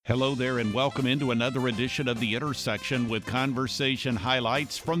Hello there and welcome into another edition of The Intersection with conversation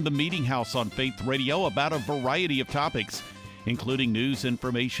highlights from the Meeting House on Faith Radio about a variety of topics, including news,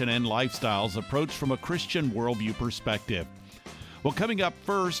 information, and lifestyles approached from a Christian worldview perspective. Well, coming up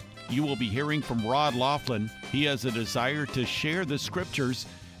first, you will be hearing from Laughlin. He has a desire to share the scriptures,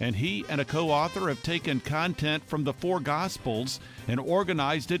 and he and a co-author have taken content from the four Gospels and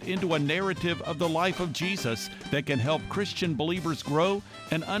organized it into a narrative of the life of Jesus that can help Christian believers grow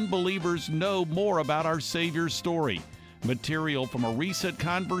and unbelievers know more about our Savior's story. Material from a recent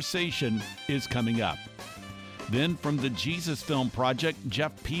conversation is coming up. Then from the Jesus Film Project,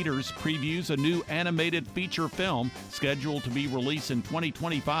 Geoff Peters previews a new animated feature film scheduled to be released in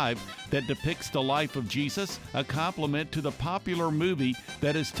 2025 that depicts the life of Jesus, a complement to the popular movie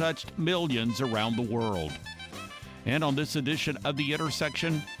that has touched millions around the world. And on this edition of The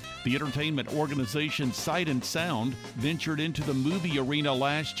Intersection, the entertainment organization Sight and Sound ventured into the movie arena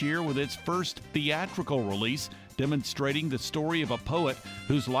last year with its first theatrical release, demonstrating the story of a poet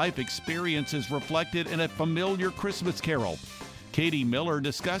whose life experience is reflected in a familiar Christmas carol. Katie Miller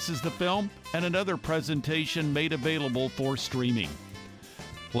discusses the film and another presentation made available for streaming.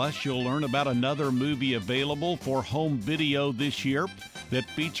 Plus, you'll learn about another movie available for home video this year that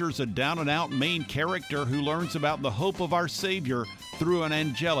features a down-and-out main character who learns about the hope of our Savior through an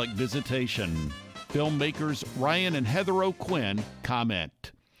angelic visitation. Filmmakers Ryan and Heather O'Quinn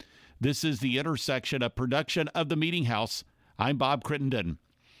comment. This is The Intersection, a production of The Meeting House. I'm Bob Crittenden.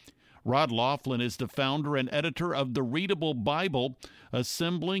 Laughlin is the founder and editor of The Readable Bible,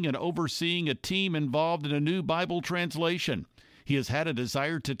 assembling and overseeing a team involved in a new Bible translation. He has had a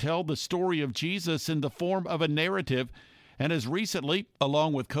desire to tell the story of Jesus in the form of a narrative and has recently,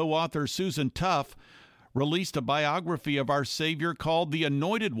 along with co-author Susan Tuff, released a biography of our Savior called The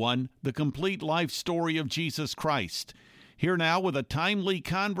Anointed One, the complete life story of Jesus Christ. Here now with a timely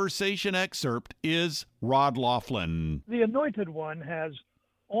conversation excerpt is Laughlin. The Anointed One has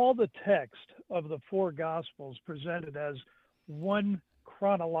all the text of the four Gospels presented as one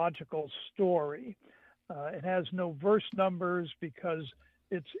chronological story. It has no verse numbers because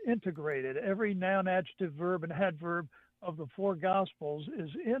it's integrated. Every noun, adjective, verb, and adverb of the four Gospels is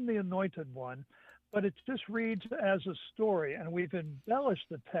in the Anointed One, but it just reads as a story, and we've embellished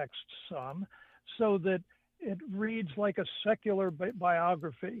the text some so that it reads like a secular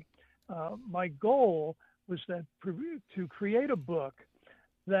biography. My goal was that to create a book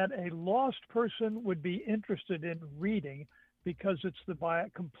that a lost person would be interested in reading because it's the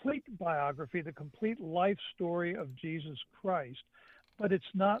complete biography, the complete life story of Jesus Christ. But it's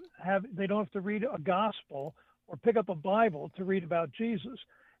not they don't have to read a gospel or pick up a Bible to read about Jesus.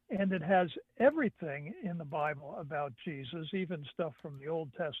 And it has everything in the Bible about Jesus, even stuff from the Old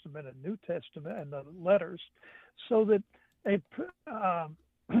Testament and New Testament and the letters, so that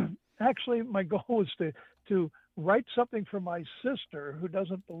actually my goal was to write something for my sister who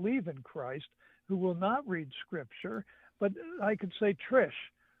doesn't believe in Christ, who will not read Scripture, but I could say, Trish,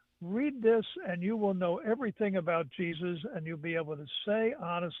 read this and you will know everything about Jesus, and you'll be able to say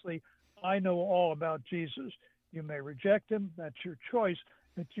honestly, I know all about Jesus. You may reject him, that's your choice,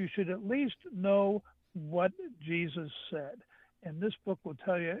 but you should at least know what Jesus said. And this book will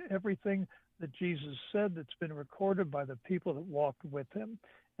tell you everything that Jesus said that's been recorded by the people that walked with him.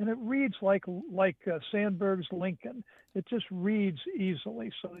 And it reads like Sandberg's Lincoln. It just reads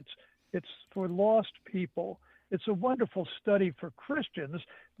easily. So it's for lost people. It's a wonderful study for Christians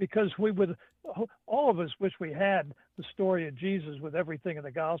because all of us wish we had the story of Jesus with everything in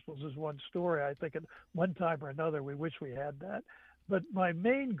the Gospels as one story. I think at one time or another we wish we had that. But my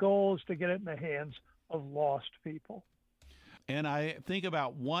main goal is to get it in the hands of lost people. And I think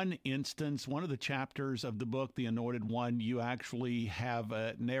about one instance, one of the chapters of the book, The Anointed One, you actually have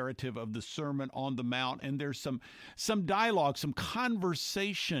a narrative of the Sermon on the Mount, and there's some dialogue, some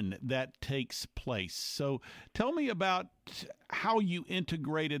conversation that takes place. So tell me about how you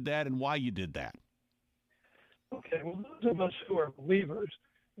integrated that and why you did that. Okay, well, those of us who are believers,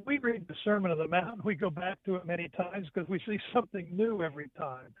 we read the Sermon on the Mount. We go back to it many times because we see something new every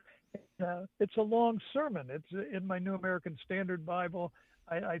time. It's a long sermon. It's in my New American Standard Bible.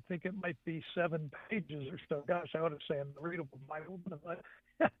 I think it might be 7 pages or so. Gosh, I ought to say in the Readable Bible, but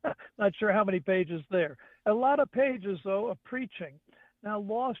I'm not sure how many pages there. A lot of pages, though, of preaching. Now,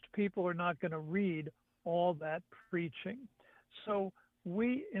 lost people are not going to read all that preaching. So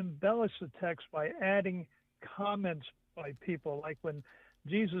we embellish the text by adding comments by people. Like when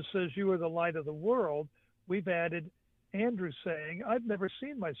Jesus says, you are the light of the world, we've added Andrew saying, I've never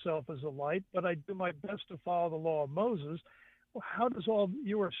seen myself as a light, but I do my best to follow the law of Moses. Well, how does all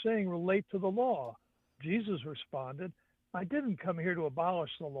you are saying relate to the law? Jesus responded, I didn't come here to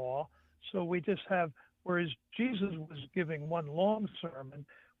abolish the law. So we just have, whereas Jesus was giving one long sermon,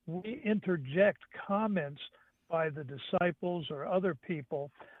 we interject comments by the disciples or other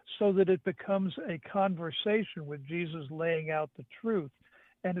people so that it becomes a conversation with Jesus laying out the truth.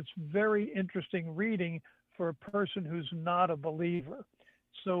 And it's very interesting reading for a person who's not a believer.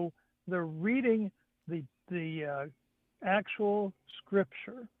 So they're reading the actual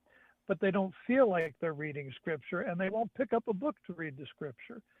scripture, but they don't feel like they're reading scripture, and they won't pick up a book to read the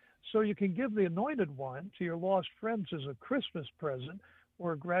scripture. So you can give the Anointed One to your lost friends as a Christmas present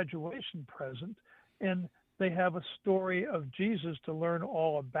or a graduation present, and they have a story of Jesus to learn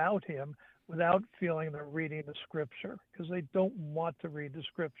all about him without feeling they're reading the scripture, because they don't want to read the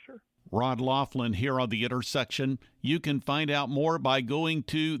scripture. Rod Laughlin here on The Intersection. You can find out more by going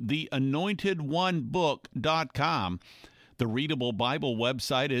to theanointedonebook.com. The Readable Bible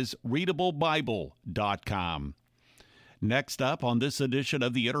website is readablebible.com. Next up on this edition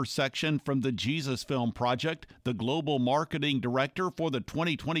of The Intersection, from the Jesus Film Project, the global marketing director for the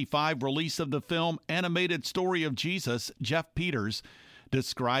 2025 release of the film Animated Story of Jesus, Geoff Peters,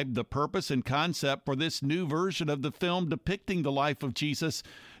 described the purpose and concept for this new version of the film depicting the life of Jesus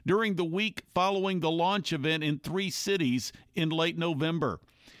during the week following the launch event in 3 cities in late November.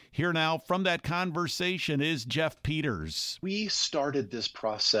 Here now from that conversation is Geoff Peters. We started this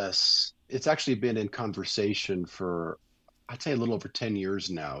process. It's actually been in conversation for, I'd say, a little over 10 years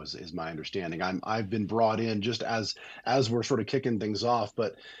now, is my understanding. I've been brought in just as we're sort of kicking things off.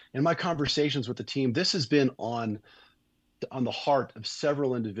 But in my conversations with the team, this has been on the heart of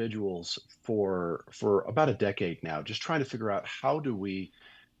several individuals for about a decade now, just trying to figure out how do we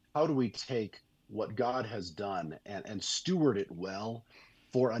take what God has done and steward it well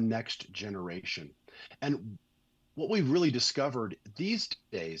for a next generation. And what we've really discovered these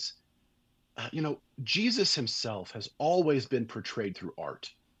days, Jesus himself has always been portrayed through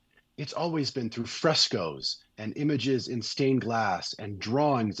art. It's always been through frescoes and images in stained glass and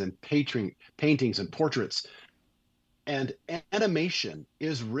drawings and paintings and portraits. And animation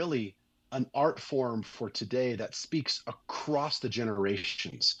is really an art form for today that speaks across the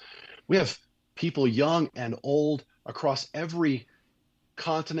generations. We have people young and old across every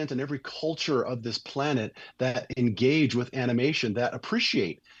continent and every culture of this planet that engage with animation, that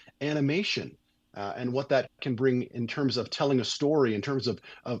appreciate animation and what that can bring in terms of telling a story, in terms of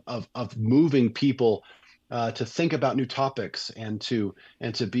moving people to think about new topics and to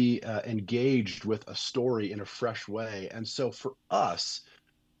be engaged with a story in a fresh way. And so for us,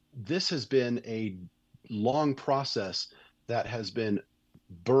 this has been a long process that has been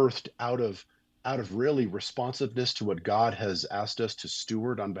birthed out of really responsiveness to what God has asked us to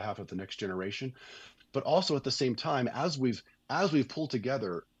steward on behalf of the next generation. But also at the same time, as we've pulled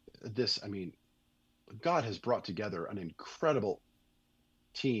together this, God has brought together an incredible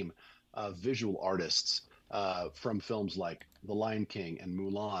team of visual artists from films like The Lion King and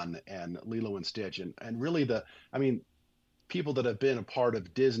Mulan and Lilo and Stitch, and really people that have been a part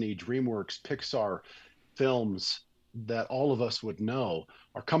of Disney, DreamWorks, Pixar films that all of us would know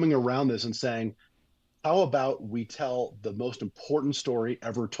are coming around this and saying, how about we tell the most important story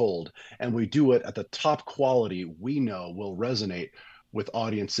ever told, and we do it at the top quality we know will resonate with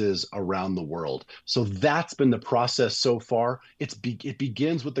audiences around the world. So that's been the process so far. It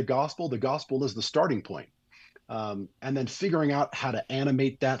begins with the gospel. The gospel is the starting point. And then figuring out how to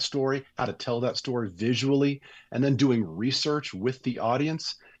animate that story, how to tell that story visually, and then doing research with the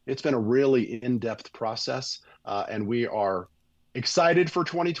audience. It's been a really in-depth process, and we are excited for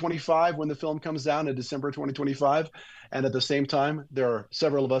 2025 when the film comes down in December 2025. And at the same time, there are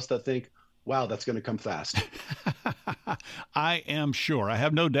several of us that think, wow, that's going to come fast. I am sure. I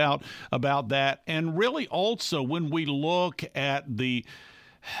have no doubt about that. And really also when we look at the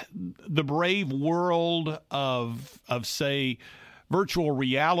brave world of say, virtual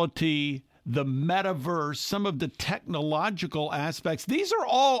reality, the metaverse, some of the technological aspects, these are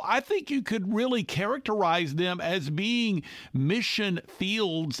all, I think you could really characterize them as being mission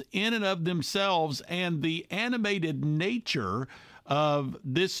fields in and of themselves. And the animated nature of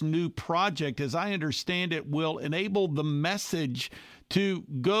this new project, as I understand it, will enable the message to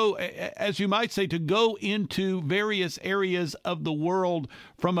go, as you might say, to go into various areas of the world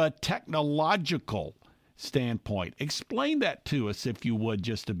from a technological standpoint. Explain that to us, if you would,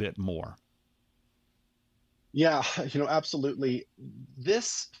 just a bit more. Yeah, absolutely.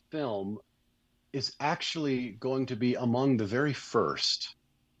 This film is actually going to be among the very first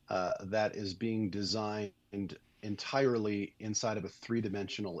that is being designed entirely inside of a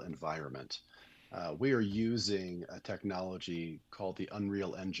three-dimensional environment. We are using a technology called the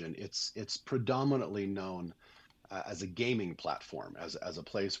Unreal Engine. It's predominantly known as a gaming platform, as a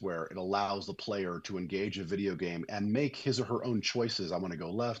place where it allows the player to engage a video game and make his or her own choices. I want to go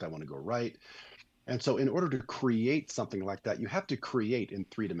left, I want to go right. And so in order to create something like that, you have to create in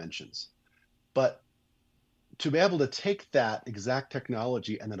 3 dimensions. But to be able to take that exact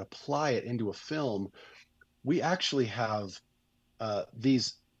technology and then apply it into a film, we actually have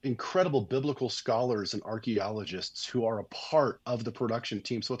these incredible biblical scholars and archaeologists who are a part of the production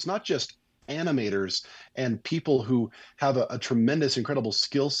team. So it's not just animators and people who have a tremendous, incredible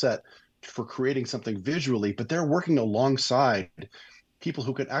skill set for creating something visually, but they're working alongside people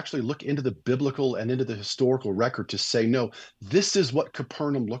who can actually look into the biblical and into the historical record to say, no, this is what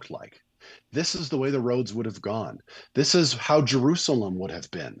Capernaum looked like. This is the way the roads would have gone. This is how Jerusalem would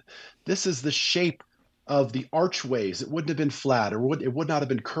have been. This is the shape of the archways. It wouldn't have been flat, or it would not have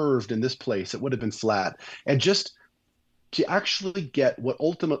been curved in this place. It would have been flat. And just to actually get what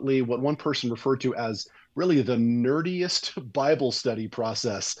one person referred to as really the nerdiest Bible study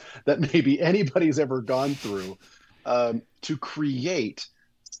process that maybe anybody's ever gone through, to create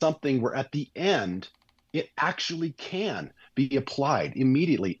something where at the end, it actually can be applied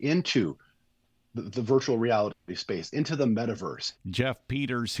immediately into the virtual reality space, into the metaverse. Geoff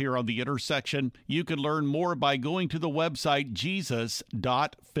Peters here on The Intersection. You can learn more by going to the website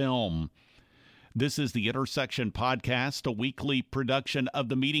jesus.film. This is the Intersection Podcast, a weekly production of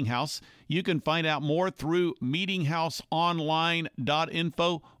the Meeting House. You can find out more through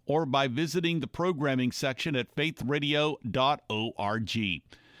meetinghouseonline.info or by visiting the programming section at faithradio.org.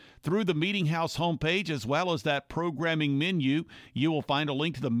 Through the Meeting House homepage, as well as that programming menu, you will find a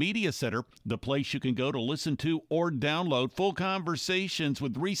link to the Media Center, the place you can go to listen to or download full conversations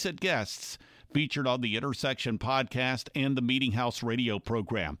with recent guests featured on the Intersection Podcast and the Meeting House radio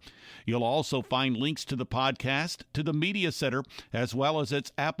program. You'll also find links to the podcast, to the Media Center, as well as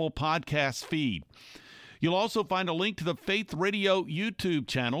its Apple Podcast feed. You'll also find a link to the Faith Radio YouTube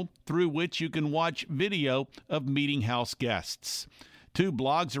channel, through which you can watch video of Meeting House guests. 2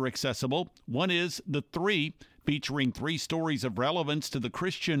 blogs are accessible. One is The Three, featuring 3 stories of relevance to the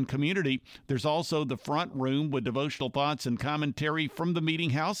Christian community. There's also The Front Room with devotional thoughts and commentary from the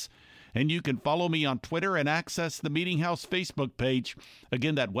Meeting House. And you can follow me on Twitter and access the Meeting House Facebook page.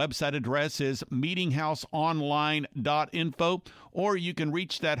 Again, that website address is meetinghouseonline.info, or you can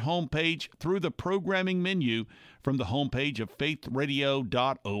reach that homepage through the programming menu from the homepage of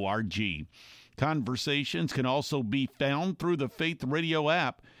faithradio.org. Conversations can also be found through the Faith Radio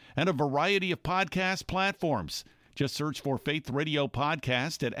app and a variety of podcast platforms. Just search for Faith Radio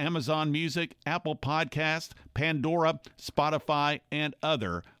Podcast at Amazon Music, Apple Podcast, Pandora, Spotify, and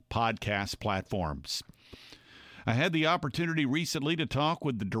other podcast platforms. I had the opportunity recently to talk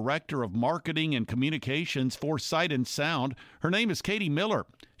with the Director of Marketing and Communications for Sight and Sound. Her name is Katie Miller.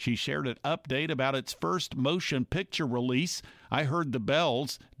 She shared an update about its first motion picture release, I Heard the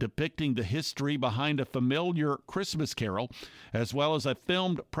Bells, depicting the history behind a familiar Christmas carol, as well as a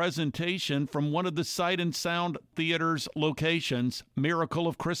filmed presentation from one of the Sight and Sound Theater's locations, Miracle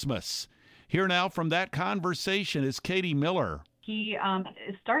of Christmas. Here now from that conversation is Katie Miller. He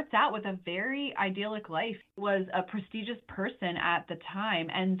starts out with a very idyllic life, was a prestigious person at the time,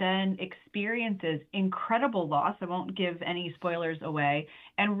 and then experiences incredible loss. I won't give any spoilers away.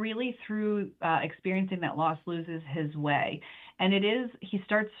 And really through experiencing that loss, loses his way. And he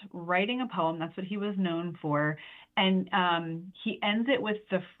starts writing a poem. That's what he was known for. And he ends it with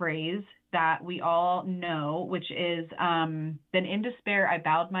the phrase that we all know, which is, then in despair I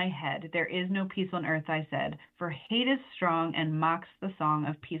bowed my head. There is no peace on earth, I said, for hate is strong and mocks the song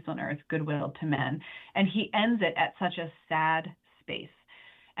of peace on earth, goodwill to men. And he ends it at such a sad space.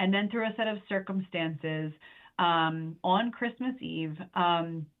 And then through a set of circumstances, on Christmas Eve,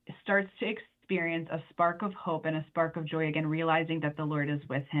 starts to experience a spark of hope and a spark of joy again, realizing that the Lord is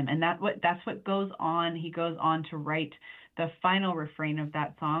with him. And that's what goes on. He goes on to write the final refrain of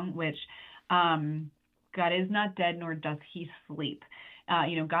that song, which God is not dead, nor does he sleep.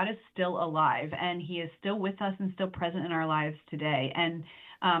 God is still alive, and he is still with us and still present in our lives today. And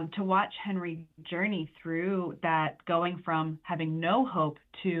to watch Henry journey through that, going from having no hope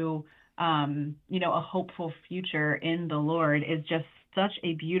to, a hopeful future in the Lord, is just such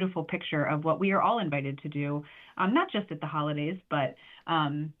a beautiful picture of what we are all invited to do, not just at the holidays, but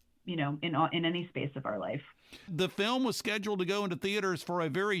in any space of our life. The film was scheduled to go into theaters for a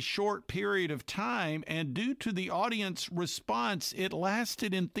very short period of time, and due to the audience response, it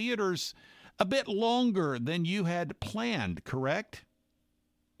lasted in theaters a bit longer than you had planned, correct?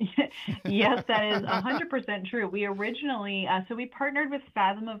 Yes, that is 100% true. We originally, so we partnered with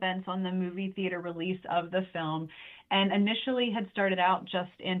Fathom Events on the movie theater release of the film, and initially had started out just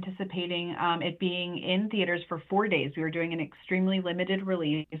anticipating it being in theaters for 4 days. We were doing an extremely limited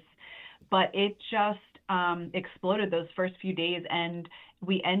release, but it just exploded those first few days, and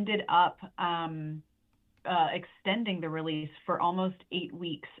we ended up extending the release for almost 8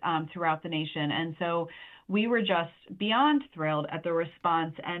 weeks throughout the nation. And so we were just beyond thrilled at the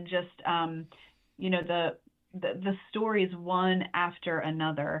response, and just, the stories one after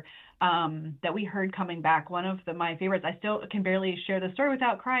another that we heard coming back. One of my favorites, I still can barely share the story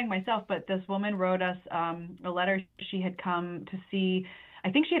without crying myself, but this woman wrote us a letter. She had come to see,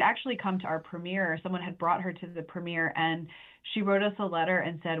 I think she had actually come to our premiere. Someone had brought her to the premiere, and she wrote us a letter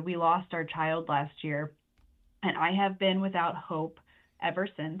and said, "We lost our child last year, and I have been without hope ever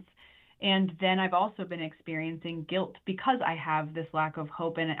since. And then I've also been experiencing guilt because I have this lack of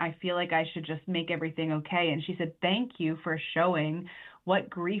hope, and I feel like I should just make everything okay." And she said, "Thank you for showing what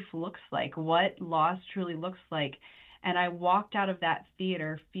grief looks like, what loss truly looks like." And I walked out of that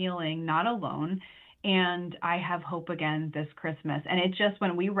theater feeling not alone, and I have hope again this Christmas. And it just,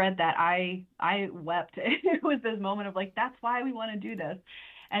 when we read that, I wept. It was this moment of like, that's why we want to do this.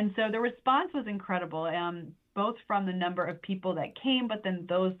 And so the response was incredible, both from the number of people that came, but then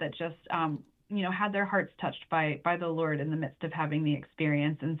those that just, had their hearts touched by the Lord in the midst of having the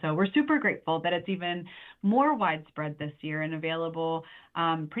experience. And so we're super grateful that it's even more widespread this year and available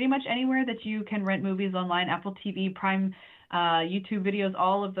pretty much anywhere that you can rent movies online, Apple TV, Prime, YouTube videos,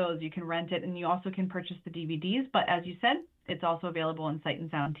 all of those, you can rent it, and you also can purchase the DVDs. But as you said, it's also available on Sight and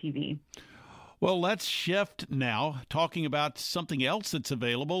Sound TV. Well, let's shift now, talking about something else that's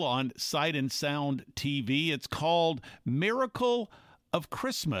available on Sight and Sound TV. It's called Miracle of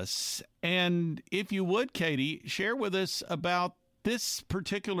Christmas. And if you would, Katie, share with us about this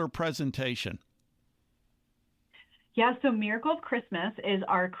particular presentation. Yeah, so Miracle of Christmas is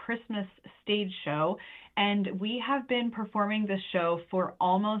our Christmas stage show, and we have been performing this show for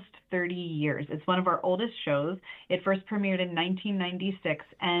almost 30 years. It's one of our oldest shows. It first premiered in 1996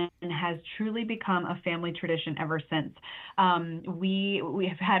 and has truly become a family tradition ever since. We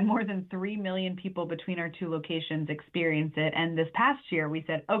have had more than 3 million people between our two locations experience it, and this past year we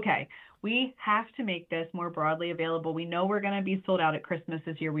said, okay, we have to make this more broadly available. We know we're going to be sold out at Christmas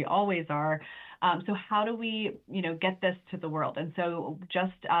this year. We always are. So how do we, get this to the world? And so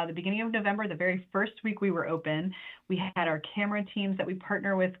just the beginning of November, the very first week we were open, we had our camera teams that we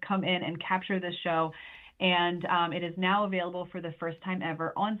partner with come in and capture this show. And it is now available for the first time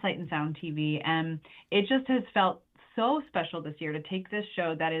ever on Sight and Sound TV. And it just has felt so special this year to take this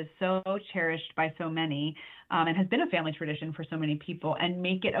show that is so cherished by so many and has been a family tradition for so many people, and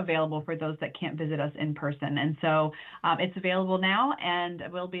make it available for those that can't visit us in person. And so it's available now and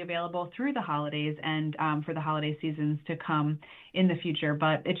will be available through the holidays and for the holiday seasons to come in the future.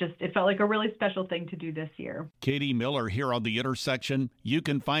 But it felt like a really special thing to do this year. Katie Miller here on The Intersection. You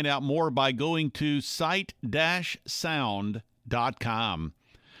can find out more by going to sight-sound.com.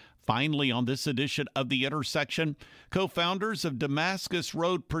 Finally, on this edition of The Intersection, co-founders of Damascus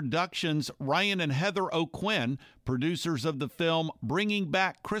Road Productions, Ryan and Heather O'Quinn, producers of the film Bringing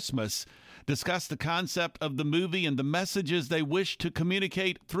Back Christmas, discuss the concept of the movie and the messages they wish to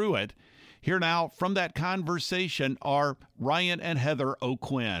communicate through it. Here now, from that conversation, are Ryan and Heather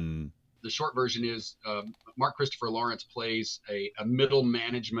O'Quinn. The short version is Mark Christopher Lawrence plays a middle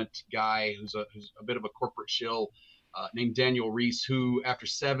management guy who's a bit of a corporate shill, named Daniel Reese, who after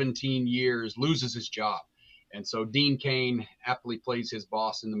 17 years loses his job. And so Dean Cain aptly plays his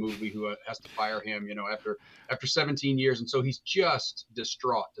boss in the movie, who has to fire him, after 17 years. And so he's just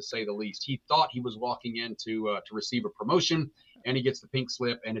distraught, to say the least. He thought he was walking in to receive a promotion, and he gets the pink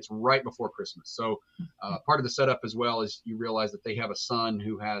slip, and it's right before Christmas. So part of the setup as well is you realize that they have a son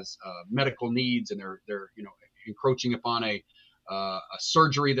who has medical needs, and they're encroaching upon a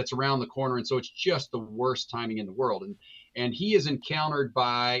surgery that's around the corner. And so it's just the worst timing in the world. And he is encountered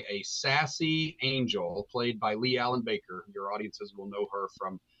by a sassy angel played by Lee Allen Baker. Your audiences will know her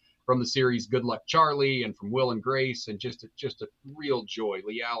from the series Good Luck Charlie and from Will and Grace, and just a real joy.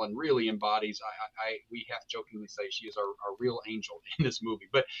 Lee Allen really embodies, we have to jokingly say she is our real angel in this movie.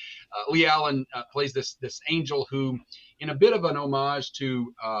 But Lee Allen plays this angel who, in a bit of an homage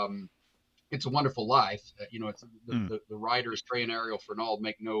to It's a Wonderful Life, it's the writers Trey and Ariel Fernald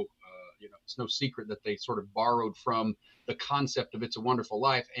make it's no secret that they sort of borrowed from the concept of It's a Wonderful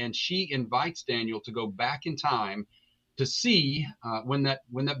Life. And she invites Daniel to go back in time to see when that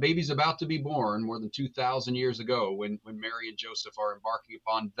baby's about to be born more than 2,000 years ago, when Mary and Joseph are embarking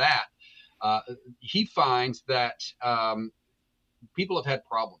upon that. He finds that people have had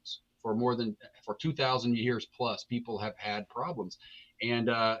problems for 2,000 years plus. People have had problems. And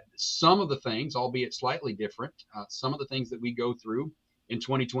some of the things, albeit slightly different, some of the things that we go through in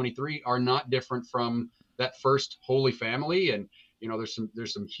 2023 are not different from that first Holy Family. And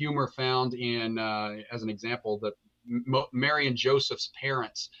there's some humor found in, as an example, that Mary and Joseph's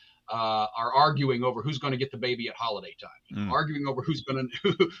parents are arguing over who's going to get the baby at holiday time, arguing over whose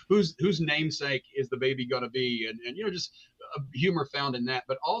namesake is the baby going to be, and just humor found in that.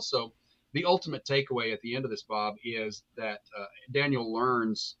 But also, the ultimate takeaway at the end of this, Bob, is that Daniel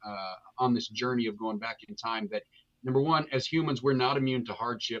learns on this journey of going back in time that, number one, as humans, we're not immune to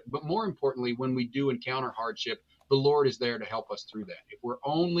hardship. But more importantly, when we do encounter hardship, the Lord is there to help us through that. If we're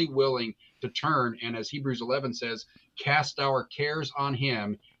only willing to turn, and as Hebrews 11 says, cast our cares on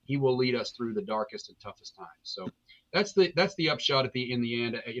him, he will lead us through the darkest and toughest times. So that's the upshot in the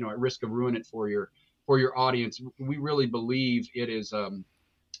end, at risk of ruining it for your audience. We really believe it is,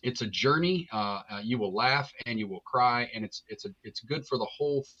 it's a journey. You will laugh and you will cry, and it's good for the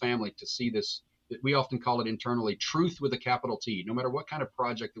whole family to see this. We often call it internally truth with a capital T. No matter what kind of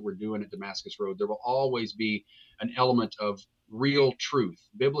project that we're doing at Damascus Road, there will always be an element of real truth,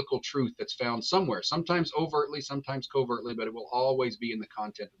 biblical truth that's found somewhere, sometimes overtly, sometimes covertly, but it will always be in the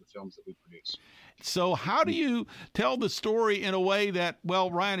content of the films that we produce. So how do you tell the story in a way that,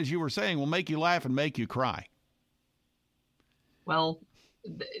 well, Ryan, as you were saying, will make you laugh and make you cry? Well,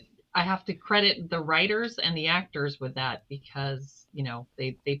 I have to credit the writers and the actors with that, because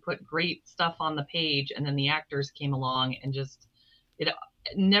they put great stuff on the page, and then the actors came along and just it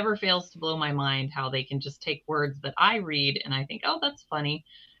never fails to blow my mind how they can just take words that I read and I think, oh, that's funny,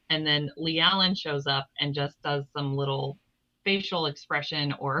 and then Laughlin shows up and just does some little facial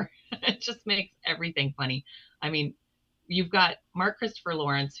expression, or it just makes everything funny. I mean, you've got Mark Christopher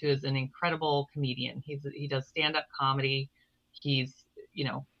Lawrence, who is an incredible comedian. He does stand-up comedy. He's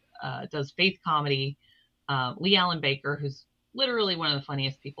does faith comedy. Lee Allen Baker, who's literally one of the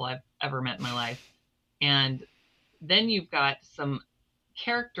funniest people I've ever met in my life. And then you've got some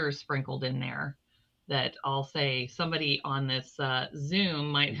characters sprinkled in there that I'll say somebody on this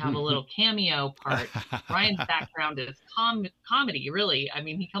Zoom might have a little cameo part. Ryan's background is comedy, really. I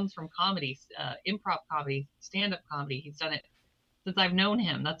mean, he comes from comedy, improv comedy, stand-up comedy. He's done it since I've known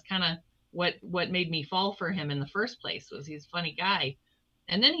him. That's kind of what made me fall for him in the first place, was he's a funny guy.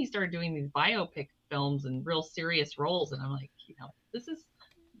 And then he started doing these biopic films and real serious roles. And I'm like,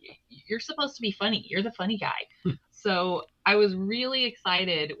 you're supposed to be funny. You're the funny guy. So I was really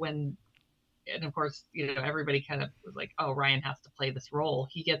excited when, and of course, everybody kind of was like, oh, Ryan has to play this role.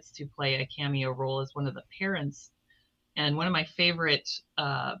 He gets to play a cameo role as one of the parents. And one of my favorite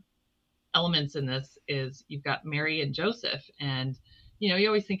elements in this is you've got Mary and Joseph. And, you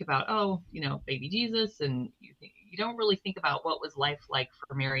always think about, baby Jesus, and you don't really think about what was life like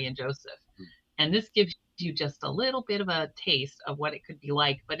for Mary and Joseph. And this gives you just a little bit of a taste of what it could be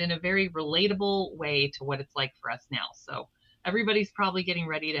like, but in a very relatable way to what it's like for us now. So everybody's probably getting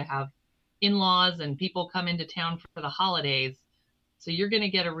ready to have in-laws and people come into town for the holidays. So you're going to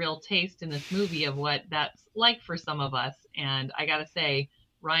get a real taste in this movie of what that's like for some of us. And I got to say,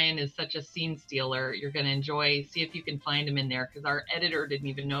 Ryan is such a scene stealer. You're going to see if you can find him in there, because our editor didn't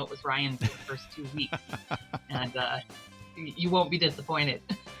even know it was Ryan for the first 2 weeks. And you won't be disappointed.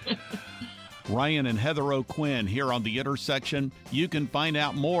 Ryan and Heather O'Quinn here on The Intersection. You can find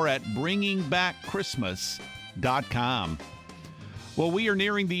out more at bringingbackchristmas.com. Well, we are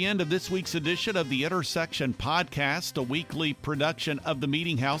nearing the end of this week's edition of The Intersection Podcast, a weekly production of The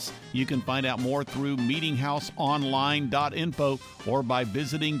Meeting House. You can find out more through meetinghouseonline.info or by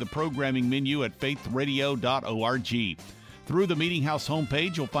visiting the programming menu at faithradio.org. Through the Meeting House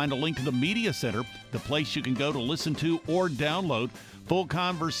homepage, you'll find a link to the Media Center, the place you can go to listen to or download full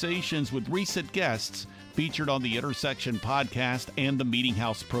conversations with recent guests featured on the Intersection Podcast and the Meeting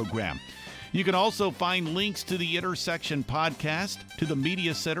House program. You can also find links to the Intersection Podcast, to the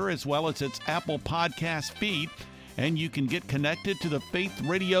Media Center, as well as its Apple Podcast feed, and you can get connected to the Faith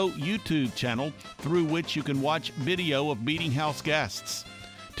Radio YouTube channel, through which you can watch video of Meeting House guests.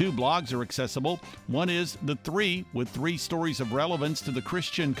 2 blogs are accessible. One is The Three, with 3 stories of relevance to the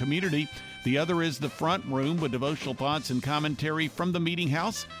Christian community. The other is The Front Room, with devotional thoughts and commentary from the Meeting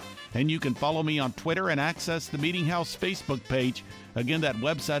House. And you can follow me on Twitter and access the Meeting House Facebook page. Again, that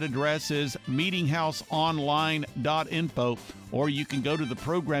website address is meetinghouseonline.info, or you can go to the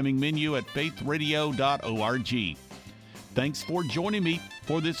programming menu at faithradio.org. Thanks for joining me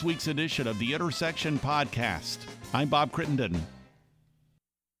for this week's edition of the Intersection Podcast. I'm Bob Crittenden.